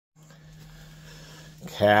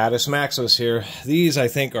Catus Maximus here. These, I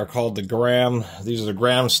think, are called these are the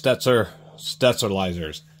Gram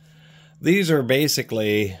Stetzerizers. These are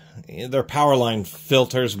basically, they're power line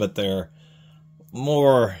filters, but they're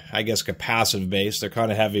more, I guess, capacitive based. They're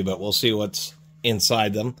kind of heavy, but we'll see what's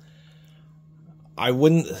inside them. I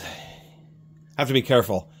wouldn't, have to be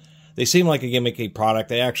careful. They seem like a gimmicky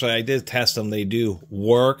product. I did test them. They do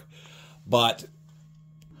work, but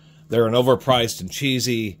they're an overpriced and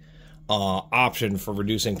cheesy option for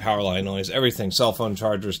reducing power line noise. Everything, cell phone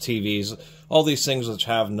chargers, TVs, all these things which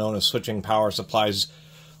have known as switching power supplies,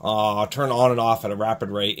 turn on and off at a rapid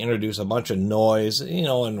rate, introduce a bunch of noise, you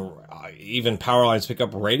know, and even power lines pick up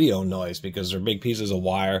radio noise because they're big pieces of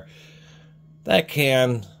wire. That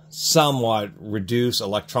can somewhat reduce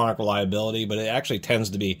electronic reliability, but it actually tends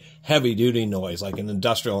to be heavy-duty noise, like in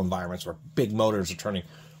industrial environments where big motors are turning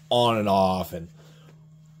on and off, and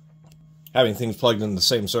having things plugged in the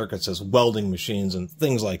same circuits as welding machines and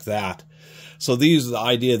things like that. So the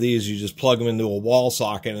idea of these, you just plug them into a wall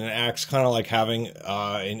socket, and it acts kind of like having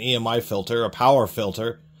an EMI filter, a power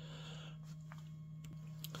filter,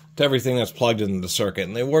 to everything that's plugged into the circuit.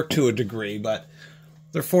 And they work to a degree, but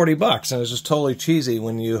they're $40, and it's just totally cheesy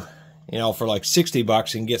when you know, for like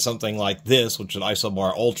 $60 you can get something like this, which is an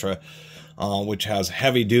Isobar Ultra, which has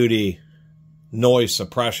heavy-duty noise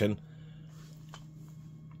suppression.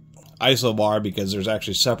 Isobar, because there's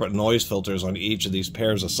actually separate noise filters on each of these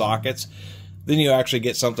pairs of sockets. Then you actually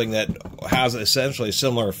get something that has essentially a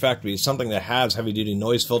similar effect, but something that has heavy-duty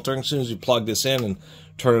noise filtering. As soon as you plug this in and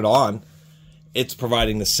turn it on, it's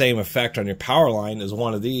providing the same effect on your power line as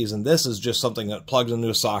one of these. And this is just something that plugs into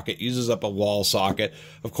a socket, uses up a wall socket.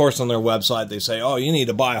 Of course, on their website, they say, oh, you need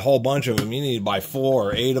to buy a whole bunch of them. You need to buy 4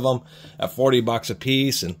 or 8 of them at $40 a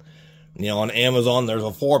piece. And you know, on Amazon, there's a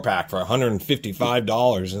 4-pack for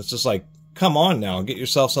 $155. And it's just like, come on now, get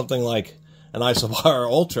yourself something like an Isobar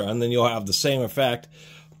Ultra, and then you'll have the same effect.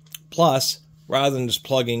 Plus, rather than just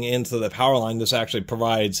plugging into the power line, this actually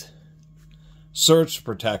provides surge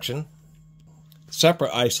protection,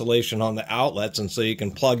 separate isolation on the outlets, and so you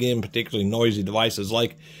can plug in particularly noisy devices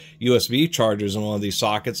like USB chargers in one of these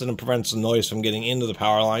sockets, and it prevents the noise from getting into the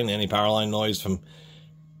power line, any power line noise from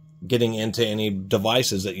getting into any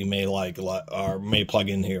devices that you may like or may plug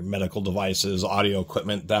in here, medical devices, audio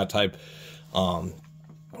equipment, that type,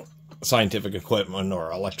 scientific equipment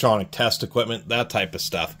or electronic test equipment, that type of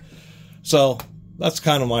stuff. So that's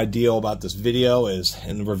kind of my deal about this video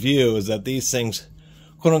in the review, is that these things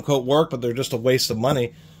quote unquote work, but they're just a waste of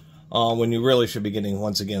money when you really should be getting,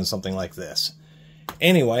 once again, something like this.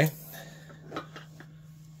 Anyway,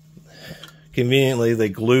 conveniently they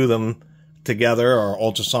glue them together or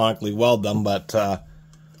ultrasonically weld them, but I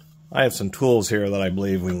have some tools here that I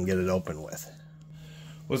believe we can get it open with.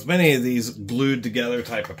 With many of these glued together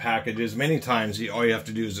type of packages, many times all you have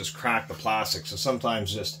to do is just crack the plastic. So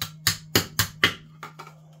sometimes just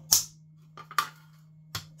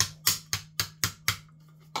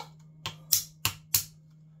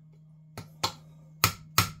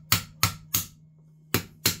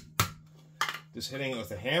hitting it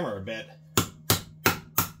with a hammer a bit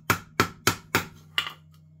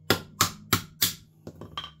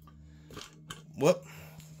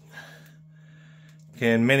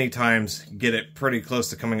can many times get it pretty close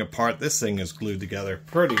to coming apart. This thing is glued together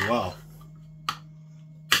pretty well.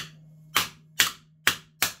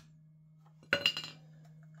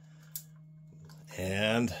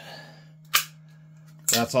 And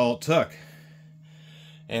that's all it took.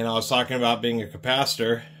 And I was talking about being a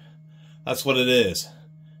capacitor. That's what it is.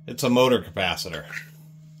 It's a motor capacitor.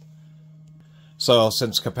 So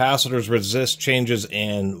since capacitors resist changes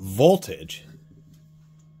in voltage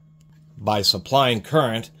by supplying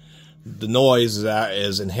current, the noise that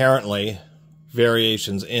is inherently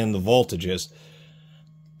variations in the voltages,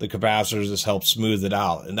 the capacitors just help smooth it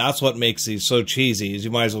out. And that's what makes these so cheesy, is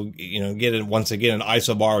you might as well, you know, get it once again an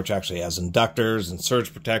Isobar, which actually has inductors and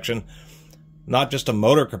surge protection, not just a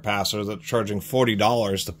motor capacitor that's charging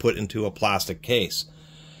 $40 to put into a plastic case.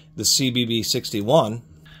 The CBB61,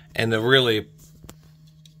 and the really,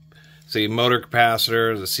 see, motor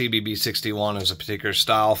capacitor, the CBB61 is a particular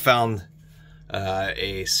style. Found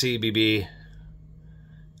a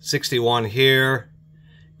CBB61 here,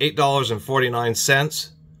 $8.49,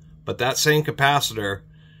 but that same capacitor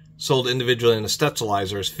sold individually in a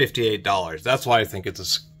Stetzerizer is $58. That's why I think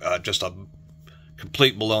it's just a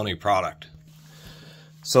complete baloney product.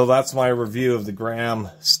 So that's my review of the Gram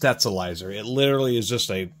Stetzerizer. It literally is just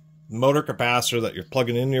a motor capacitor that you're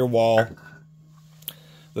plugging into your wall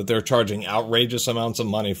that they're charging outrageous amounts of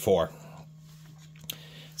money for.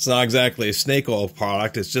 It's not exactly a snake oil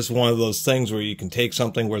product. It's just one of those things where you can take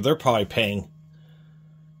something where they're probably paying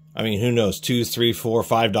I mean, who knows, $2, $3,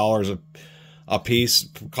 $4, $5 a piece.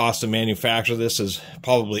 Cost to manufacture this is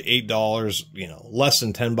probably $8, you know, less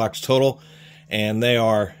than 10 bucks total. And they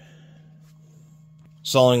are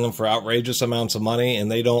selling them for outrageous amounts of money,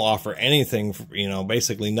 and they don't offer anything, you know,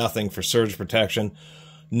 basically nothing for surge protection.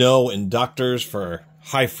 No inductors for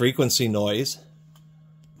high frequency noise.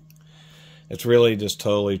 It's really just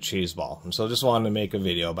totally cheeseball. And so just wanted to make a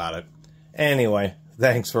video about it. Anyway,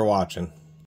 thanks for watching.